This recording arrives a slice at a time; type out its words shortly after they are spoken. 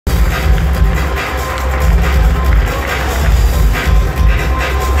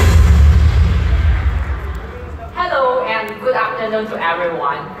afternoon to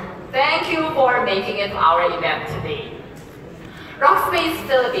everyone. Thank you for making it to our event today. Rockspace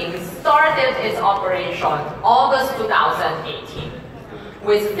Philippines started its operation August 2018.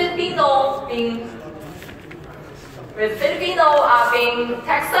 With Filipino being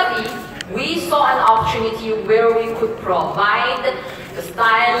tech-savvy, we saw an opportunity where we could provide the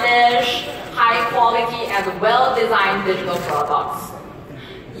stylish, high-quality, and well-designed digital products.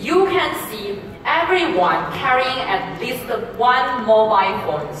 You can see everyone carrying at least one mobile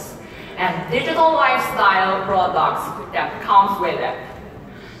phone and digital lifestyle products that comes with it.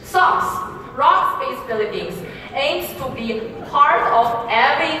 Thus, Rockspace Philippines aims to be part of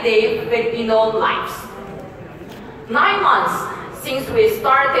everyday Filipino lives. 9 months since we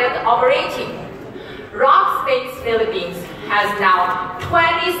started operating, Rockspace Philippines has now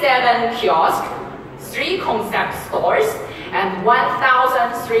 27 kiosks, 3 concept stores, and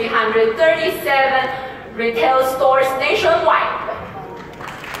 1,337 retail stores nationwide.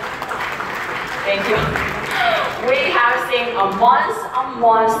 Thank you. We have seen a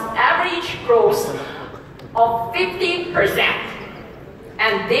month-on-month average growth of 50%,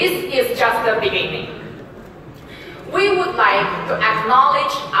 and this is just the beginning. We would like to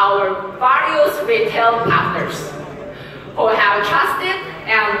acknowledge our various retail partners who have trusted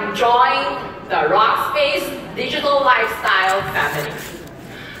and joined the Rockspace digital lifestyle family.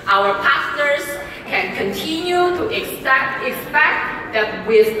 Our partners can continue to expect that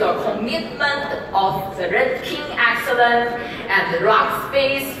with the commitment of the Red King Excellence and the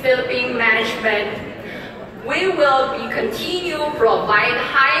Rockspace Philippines management, we will continue to provide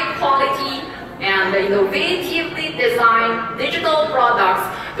high quality and innovatively designed digital products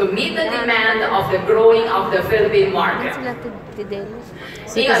to meet the demand of the growing of the Philippine market.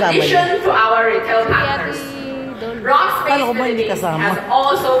 In addition to our retail partners, Rockspace Philippines has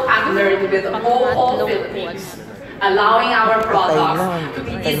also partnered with Oppo Philippines, allowing our products to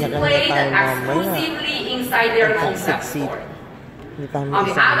be displayed exclusively inside their concept store. On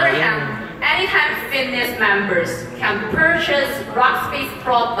the other hand, Anytime Fitness members can purchase Rockspace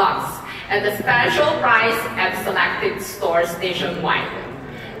products at a special price at selected stores nationwide,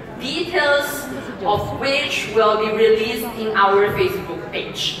 details of which will be released in our Facebook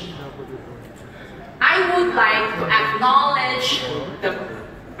page. I would like to acknowledge the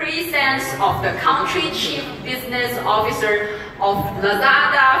presence of the Country Chief Business Officer of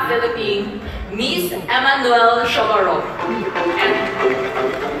Lazada Philippines, Ms. Emmanuel Chavarro,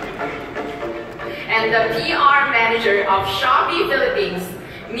 and the PR Manager of Shopee Philippines,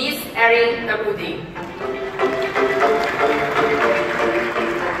 Ms. Erin Tapudi.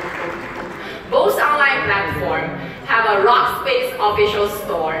 Both online platforms have a Rockspace official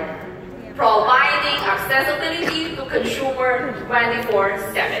store, providing accessibility to consumers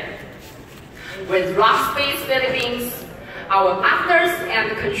 24/7. With Rockspace Philippines, our partners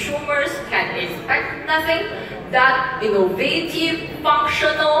and consumers can expect nothing but innovative,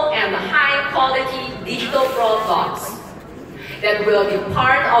 functional, and high-quality digital products that will be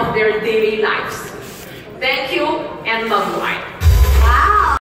part of their daily lives. Thank you and mabuhay.